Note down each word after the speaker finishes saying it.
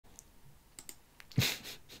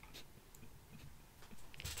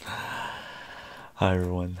Hi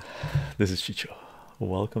everyone, this is Chycho.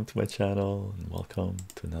 Welcome to my channel and welcome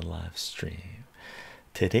to the live stream.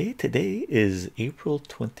 Today is April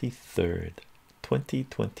 23rd,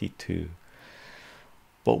 2022.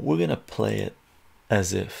 But we're gonna play it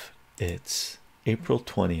as if it's April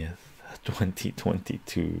 20th,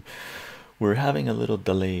 2022. We're having a little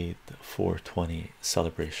delayed 420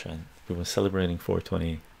 celebration. We've been celebrating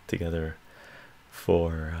 420 together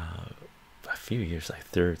for a few years, like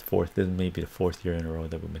third, fourth, this may be the fourth year in a row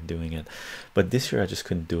that we've been doing it. But this year I just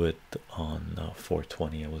couldn't do it on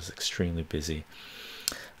 420. I was extremely busy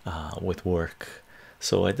with work,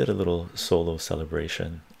 so I did a little solo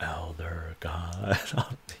celebration. Elder God,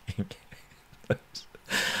 I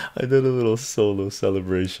did a little solo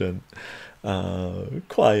celebration,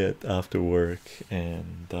 quiet after work,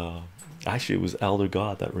 and actually it was Elder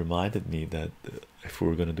God that reminded me that if we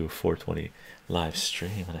were going to do a 420 live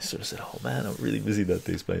stream, and I sort of said, oh man, I'm really busy that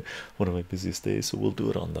day. It's one of my busiest days, so we'll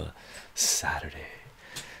do it on the Saturday,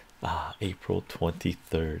 April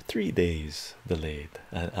 23rd. 3 days delayed.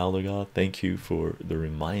 And Elder God, thank you for the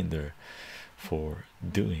reminder for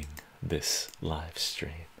doing this live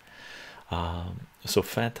stream. So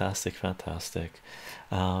fantastic. I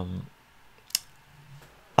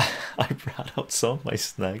brought out some of my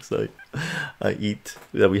snacks I eat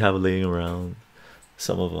that we have laying around,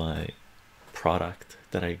 some of my product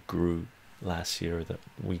that I grew last year, that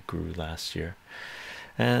we grew last year,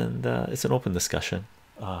 and it's an open discussion.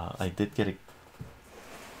 I did get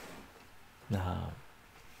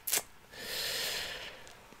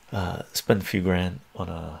spend a few grand on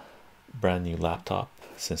a brand new laptop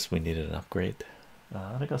since we needed an upgrade.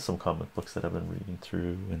 I got some comic books that I've been reading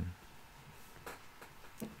through,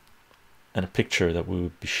 and a picture that we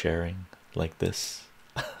would be sharing like this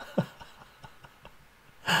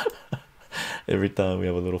every time we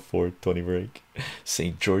have a little 420 break.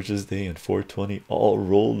 St. George's Day and 420 all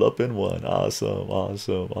rolled up in one. Awesome.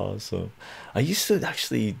 I used to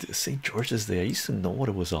actually, St. George's Day, I used to know what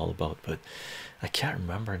it was all about, but I can't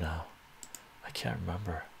remember now. I can't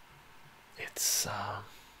remember. It's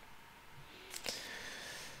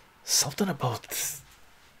something about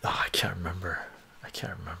I can't remember.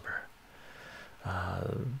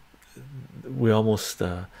 We almost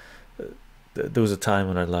there was a time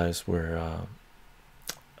in our lives where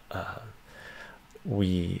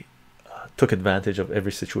we took advantage of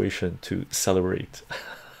every situation to celebrate.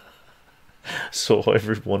 So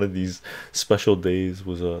every one of these special days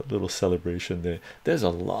was a little celebration day. There's a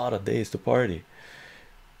lot of days to party.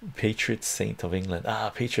 Patriot Saint of England.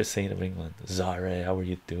 Patriot Saint of England. Zare, how are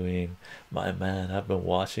you doing, my man? I've been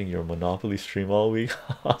watching your Monopoly stream all week.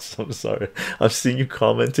 Awesome. Sorry, I've seen you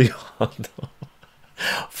commenting on them.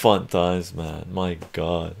 Fun times, man. My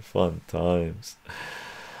God, fun times.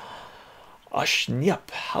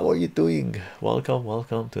 Yep, how are you doing?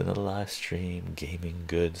 Welcome to another live stream. Gaming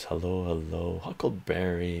Goods, hello.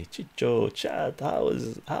 Huckleberry, Chicho, chat,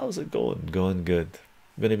 how's it going? Going good.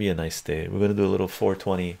 Gonna be a nice day. We're gonna do a little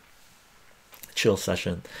 420 chill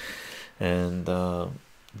session, and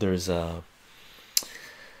there's a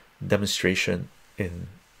demonstration in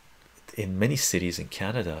many cities in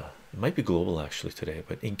Canada. It might be global actually today,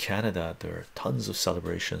 but in Canada there are tons of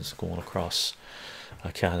celebrations going across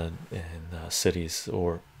Canada in cities,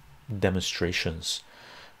 or demonstrations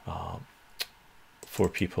for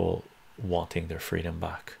people wanting their freedom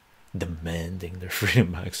back, demanding their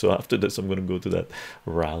freedom back. So after this I'm going to go to that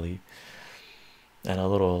rally and a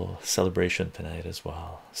little celebration tonight as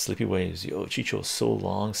well. Sleepy Waves, yo Chicho, so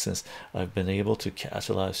long since I've been able to catch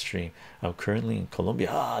a live stream. I'm currently in Colombia.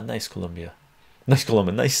 Nice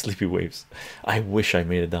Colombia, nice Sleepy Waves. I wish I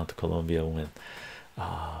made it down to Colombia when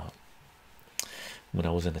I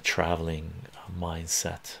was in a traveling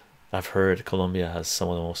mindset. I've heard Colombia has some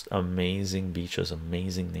of the most amazing beaches,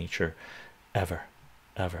 amazing nature ever.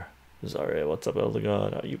 Sorry, what's up, Elder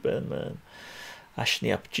God? How you been, man?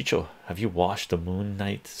 Ashniap Chicho, have you watched the Moon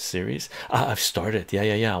Knight series? I've started.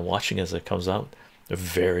 Yeah. I'm watching as it comes out.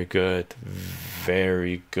 Very good.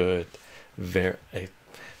 Very,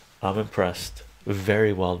 I'm impressed.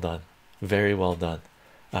 Very well done.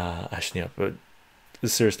 Ashniap, but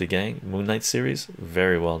seriously, gang, Moon Knight series,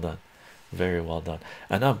 very well done.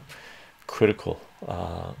 And I'm critical.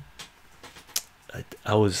 I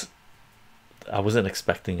wasn't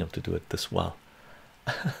expecting him to do it this well.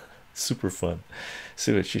 Super fun.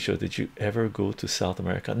 So Shisho, did you ever go to South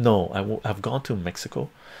America? No, I've gone to Mexico.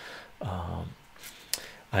 I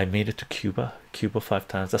made it to Cuba 5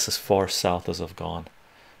 times. That's as far south as I've gone.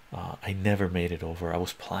 I never made it over. I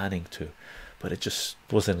was planning to, but it just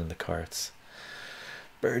wasn't in the cards.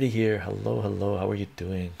 Birdie here, hello, how are you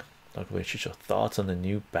doing? Thoughts on the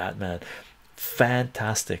new Batman?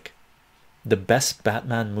 fantastic, the best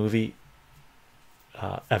Batman movie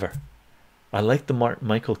ever. I like the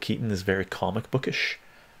Michael Keaton is very comic bookish,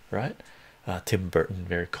 right? Tim Burton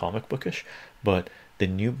very comic bookish, but the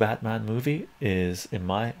new Batman movie is, in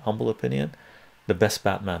my humble opinion, the best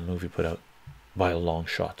Batman movie put out by a long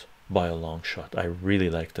shot. By a long shot. I really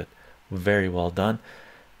liked it. Very well done.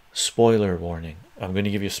 Spoiler warning. I'm going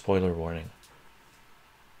to give you a spoiler warning.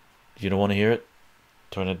 You don't want to hear it?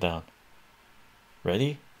 Turn it down.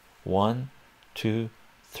 Ready? 1, 2,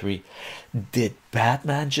 3. Did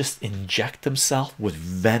Batman just inject himself with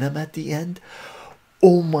venom at the end?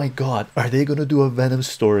 Oh my god, are they going to do a Venom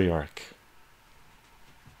story arc?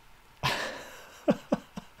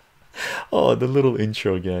 Oh, the little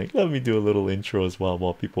intro, gang. Let me do a little intro as well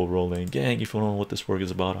while people roll in. Gang, if you don't know what this work is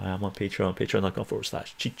about, I am on Patreon,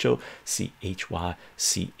 patreon.com/chycho, CHYCHO.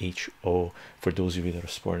 For those of you that are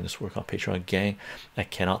supporting this work on Patreon, gang, I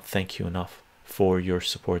cannot thank you enough for your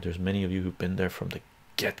support. There's many of you who've been there from the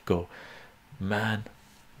get-go. Man,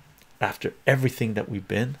 after everything that we've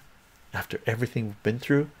been, after everything we've been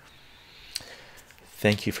through,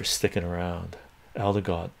 thank you for sticking around. Elder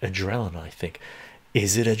God, adrenaline, I think.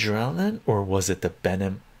 Is it adrenaline or was it the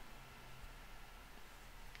Venom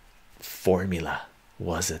formula?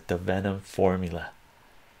 Was it the Venom formula?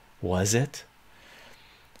 Was it?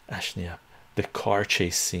 Ashnia, the car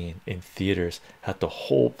chase scene in theaters had the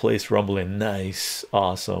whole place rumbling. Nice,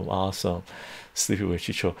 awesome, awesome. Sleepy with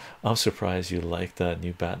Chycho, I'm surprised you like that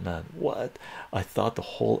new Batman. What? I thought the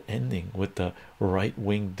whole ending with the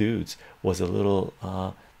right-wing dudes was a little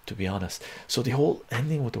to be honest. So the whole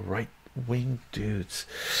ending with the right-wing dudes,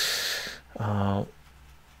 why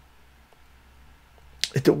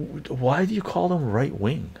do you call them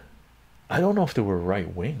right-wing? I don't know if they were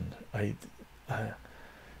right-wing. I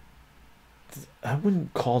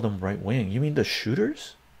wouldn't call them right-wing. You mean the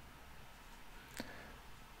shooters?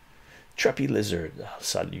 Treppy Lizard,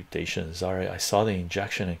 salutations, Zare. I saw the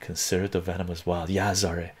injection and considered the venom as well. Yeah,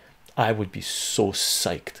 Zare, I would be so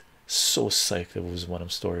psyched if it was Venom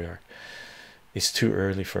story arc. It's too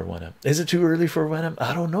early for Venom. Is it too early for Venom?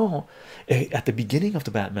 I don't know. At the beginning of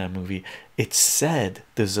the Batman movie, it said,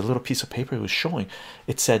 there's a little piece of paper it was showing,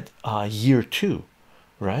 it said year 2,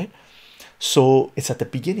 right? So it's at the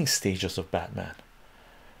beginning stages of Batman.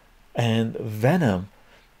 And Venom,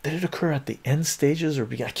 did it occur at the end stages or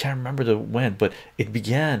I can't remember the when, but it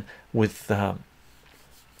began with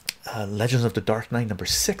Legends of the Dark Knight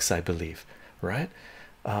 #6, I believe, right?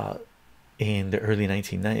 In the early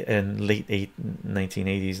 1990s and late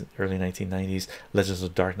 1980s, early 1990s, Legends of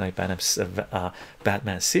the Dark Knight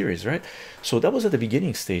Batman series, right? So that was at the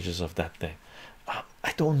beginning stages of that thing.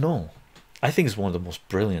 I don't know. I think it's one of the most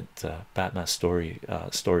brilliant Batman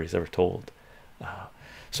stories ever told.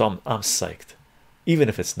 So I'm psyched. Even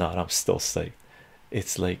if it's not, I'm still psyched.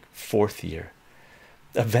 It's like 4th year.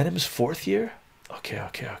 Venom's 4th year. Okay.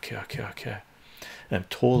 I'm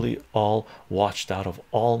totally all watched out of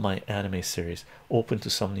all my anime series. Open to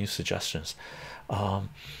some new suggestions. You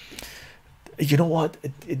know what?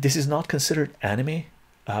 This is not considered anime,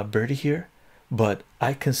 Birdie here, but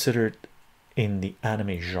I consider it in the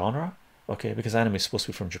anime genre. Okay, because anime is supposed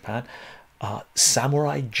to be from Japan.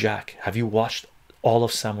 Samurai Jack. Have you watched all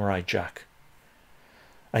of Samurai Jack?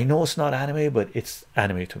 I know it's not anime, but it's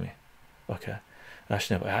anime to me. Okay,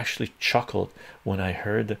 actually, I actually chuckled when I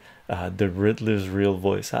heard the Riddler's real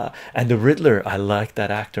voice. And the Riddler, I like that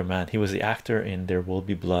actor, man. He was the actor in There Will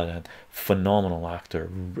Be Blood, and phenomenal actor.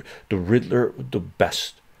 The Riddler, the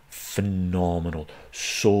best, phenomenal,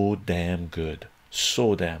 so damn good,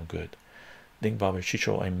 so damn good. Ding Bobber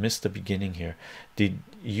Chycho, I missed the beginning here. Did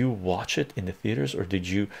you watch it in the theaters or did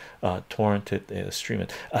you torrent it, stream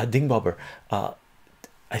it? Ding Bobber,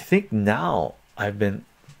 I think now I've been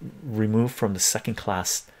removed from the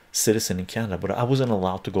second-class citizen in Canada, but I wasn't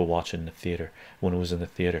allowed to go watch it in the theater when it was in the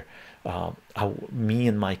theater. Me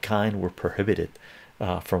and my kind were prohibited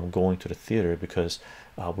from going to the theater because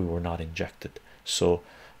we were not injected. So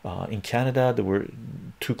in Canada, there were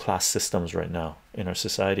 2-class systems right now in our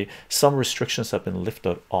society. Some restrictions have been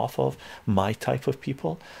lifted off of my type of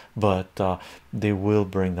people, but they will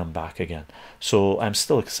bring them back again. So I'm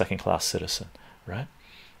still a second-class citizen, right?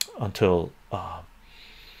 Until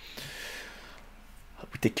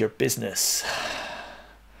we take care of business.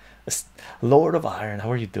 Lord of Iron,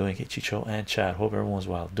 how are you doing? Hey Chycho and Chad, hope everyone's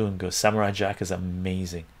well. Doing good. Samurai Jack is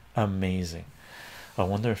amazing, amazing. I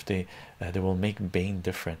wonder if they will make Bane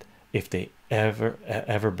different if they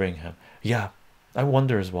ever bring him. Yeah, I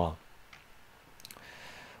wonder as well.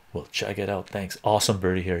 Well, check it out. Thanks. Awesome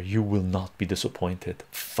Birdie here. You will not be disappointed.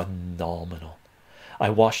 Phenomenal. I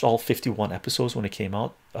watched all 51 episodes when it came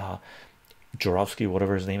out Jorovsky,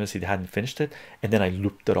 whatever his name is, he hadn't finished it, and then I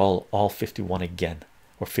looped it all 51 again,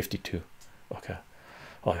 or 52. Okay.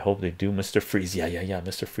 Oh, I hope they do. Mr. Freeze, yeah.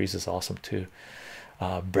 Mr. Freeze is awesome too.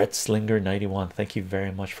 Brett Slinger 91, thank you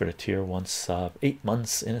very much for the tier 1 sub. 8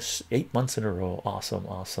 months in 8 months in a row. Awesome.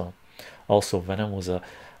 Also, Venom was a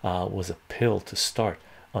pill to start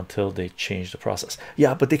until they changed the process.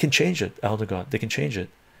 Yeah, but they can change it, Elder God. They can change it.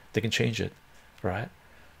 Right?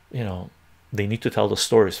 You know, they need to tell the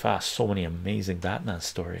stories fast. So many amazing Batman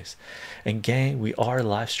stories. And gang, we are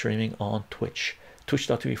live streaming on Twitch,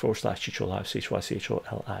 twitch.tv/chycho live,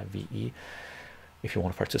 chycholive. If you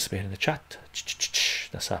want to participate in the chat,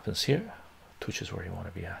 this happens here. Twitch is where you want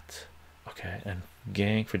to be at. Okay, and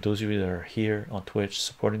gang, for those of you that are here on Twitch,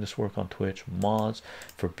 supporting this work on Twitch, mods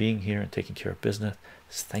for being here and taking care of business,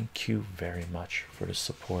 thank you very much for the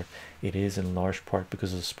support. It is in large part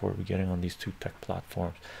because of the support we're getting on these two tech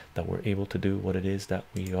platforms that we're able to do what it is that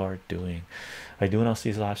we are doing. I do announce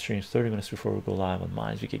these live streams 30 minutes before we go live on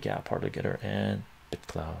Minds, Wiki, Gap, Partly Getter, and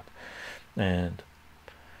Bitclout, and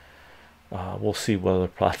we'll see what other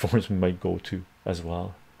platforms we might go to as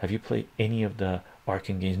well. Have you played any of the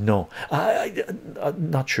Arcane games? No,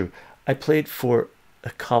 not true. I played for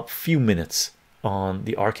a few minutes on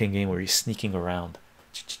the Arcane game where he's sneaking around.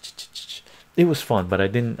 It was fun, but I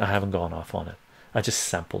haven't gone off on it. I just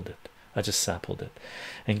sampled it.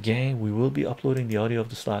 And gang, we will be uploading the audio of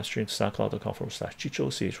this live stream to soundcloud.com/chycho,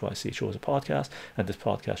 chycho as a podcast, and this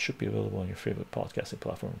podcast should be available on your favorite podcasting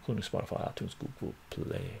platform, including Spotify, iTunes, Google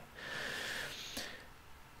Play.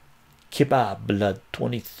 Kebab Blood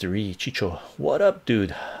 23, Chycho, what up,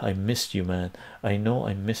 dude? I missed you, man. I know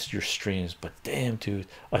I missed your streams, but damn, dude,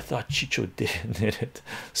 I thought Chycho did it.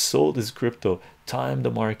 Sold his crypto, timed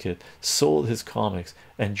the market, sold his comics,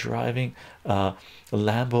 and driving a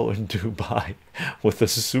Lambo in Dubai with a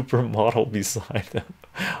supermodel beside him.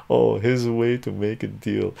 Oh, his way to make a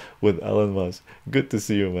deal with Elon Musk. Good to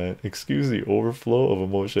see you, man. Excuse the overflow of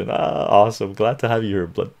emotion. Awesome. Glad to have you here,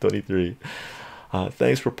 Blood 23.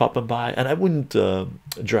 Thanks for popping by. And I wouldn't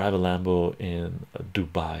drive a Lambo in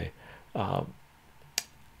Dubai. I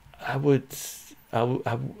wouldn't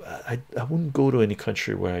go to any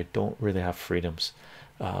country where I don't really have freedoms,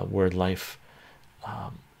 where life,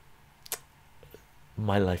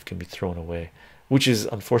 my life can be thrown away, which is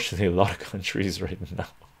unfortunately a lot of countries right now.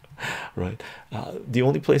 Right, the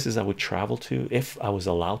only places I would travel to, if I was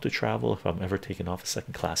allowed to travel, if I'm ever taken off a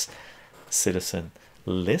second-class citizen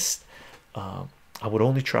list, I would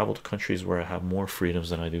only travel to countries where I have more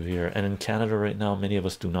freedoms than I do here. And in Canada right now, many of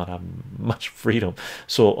us do not have much freedom,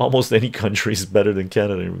 so almost any country is better than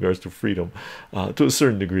Canada in regards to freedom, to a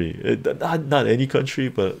certain degree. Not any country,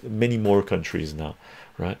 but many more countries now,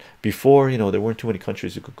 right? Before, you know, there weren't too many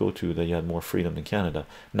countries you could go to that you had more freedom than Canada.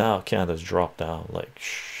 Now Canada's dropped down like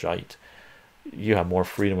shite. You have more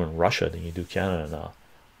freedom in Russia than you do Canada now.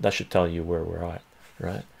 That should tell you where we're at,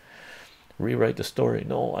 right? Rewrite the story.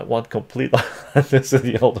 No, I want complete. This is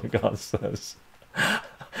the Elder God says.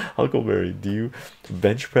 Huckleberry, do you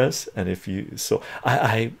bench press? And if you, so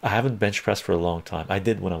I haven't bench pressed for a long time. I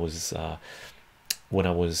did when I was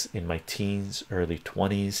in my teens, early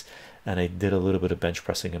 20s, and I did a little bit of bench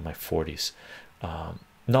pressing in my 40s.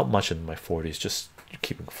 Not much in my 40s, just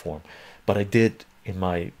keeping form, but I did in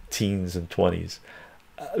my teens and 20s.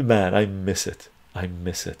 Man, I miss it.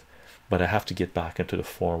 But I have to get back into the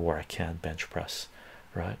form where I can bench press,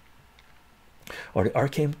 right? Are the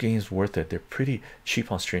arcade games worth it? They're pretty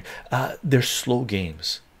cheap on stream. They're slow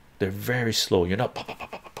games. They're very slow. You're not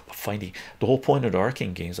finding the whole point of the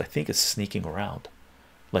arcade games, I think, is sneaking around,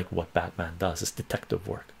 like what Batman does. It's detective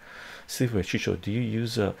work. Steve Chycho, do you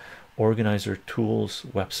use a organizer tools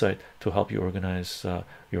website to help you organize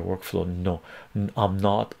your workflow? No, I'm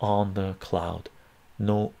not on the cloud.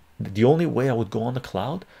 No, the only way I would go on the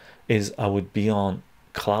cloud is I would be on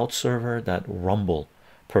cloud server that Rumble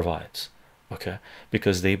provides, okay,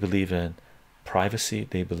 because they believe in privacy,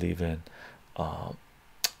 they believe in what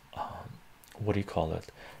do you call it,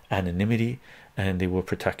 anonymity, and they will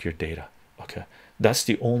protect your data. Okay, that's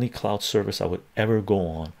the only cloud service I would ever go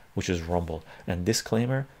on, which is Rumble. And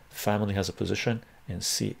disclaimer, family has a position in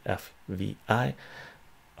CFVI,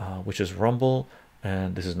 which is Rumble,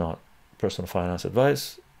 and this is not personal finance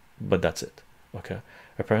advice, but that's it. Okay,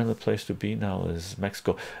 apparently the place to be now is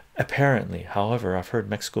Mexico, apparently. However, I've heard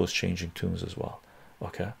Mexico is changing tunes as well.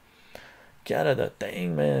 Okay, Canada,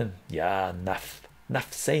 dang, man. Yeah, enough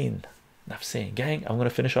saying, gang. I'm gonna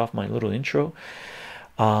finish off my little intro.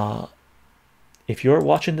 If you're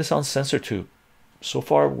watching this on CensorTube, so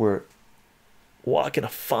far we're walking a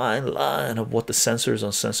fine line of what the censors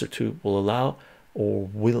on CensorTube will allow or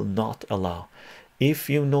will not allow.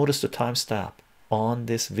 If you notice the timestamp on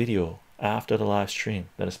this video after the live stream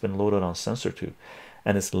that has been loaded on CensorTube,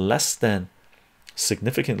 and it's less than,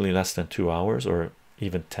 significantly less than 2 hours, or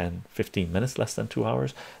even 10-15 minutes less than 2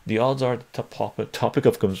 hours, the odds are the topic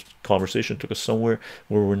of conversation took us somewhere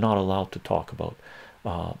where we're not allowed to talk about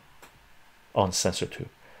on CensorTube.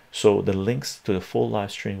 So the links to the full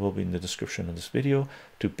live stream will be in the description of this video,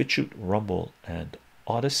 to BitChute, Rumble, and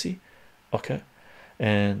Odyssey. Okay,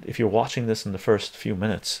 and if you're watching this in the first few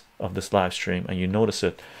minutes of this live stream and you notice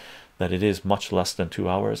it that it is much less than 2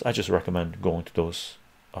 hours, I just recommend going to those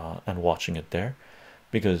and watching it there,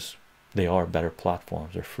 because they are better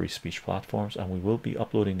platforms. They're free speech platforms, and we will be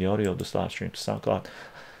uploading the audio of this live stream to SoundCloud.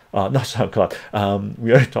 Not SoundCloud.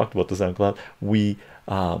 We already talked about the SoundCloud. We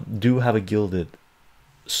do have a gilded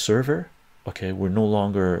server. Okay, we're no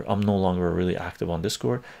longer, I'm no longer really active on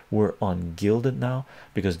Discord. We're on Gilded now,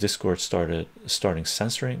 because Discord starting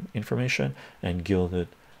censoring information, and Gilded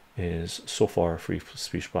is so far a free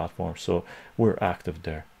speech platform, so we're active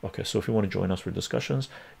there. Okay, so if you want to join us for discussions,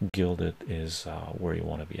 Gilded is where you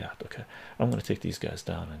want to be at. Okay, I'm going to take these guys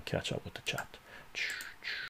down and catch up with the chat.